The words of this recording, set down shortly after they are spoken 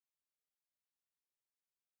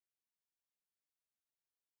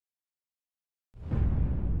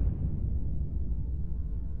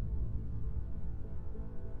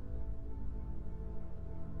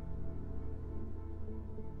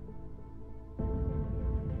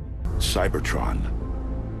Cybertron,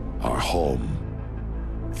 our home.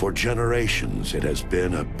 For generations, it has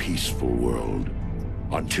been a peaceful world,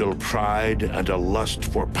 until pride and a lust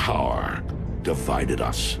for power divided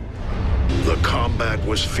us. The combat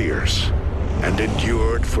was fierce and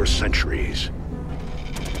endured for centuries.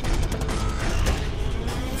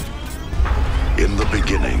 In the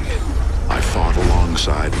beginning, I fought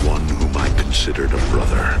alongside one whom I considered a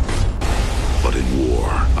brother. But in war,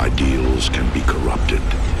 ideals can be corrupted.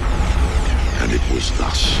 And it was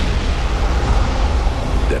thus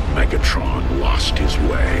that Megatron lost his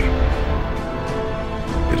way.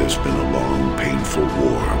 It has been a long, painful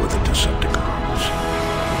war with the Decepticons.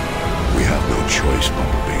 We have no choice,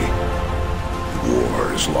 Bumblebee. The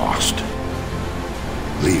war is lost.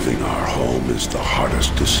 Leaving our home is the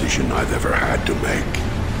hardest decision I've ever had to make.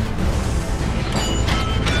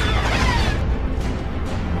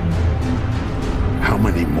 How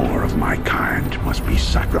many more of my kind must be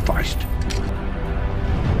sacrificed?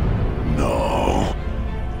 No,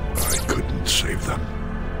 I couldn't save them.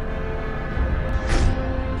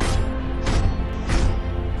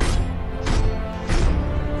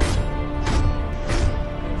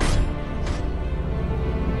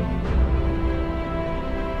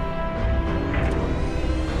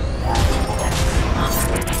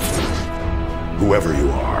 Whoever you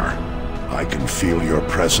are, I can feel your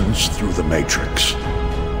presence through the Matrix.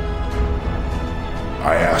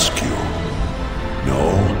 I ask you,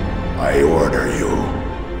 no, I order you,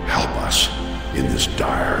 help us in this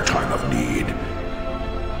dire time of need.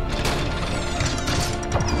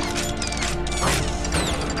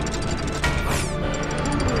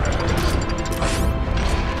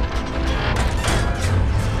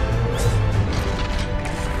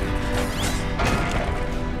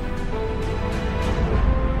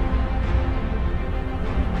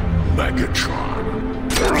 Megatron.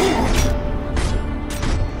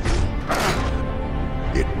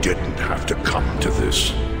 It didn't have to come to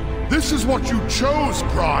this. This is what you chose,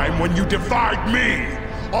 Prime, when you defied me!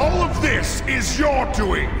 All of this is your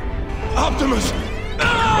doing! Optimus!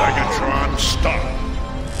 Megatron, stop!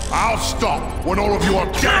 I'll stop when all of you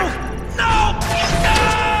are dead! No!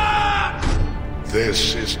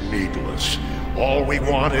 This is needless. All we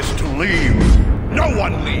want is to leave. No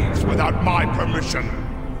one leaves without my permission!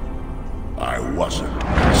 I wasn't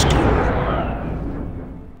asking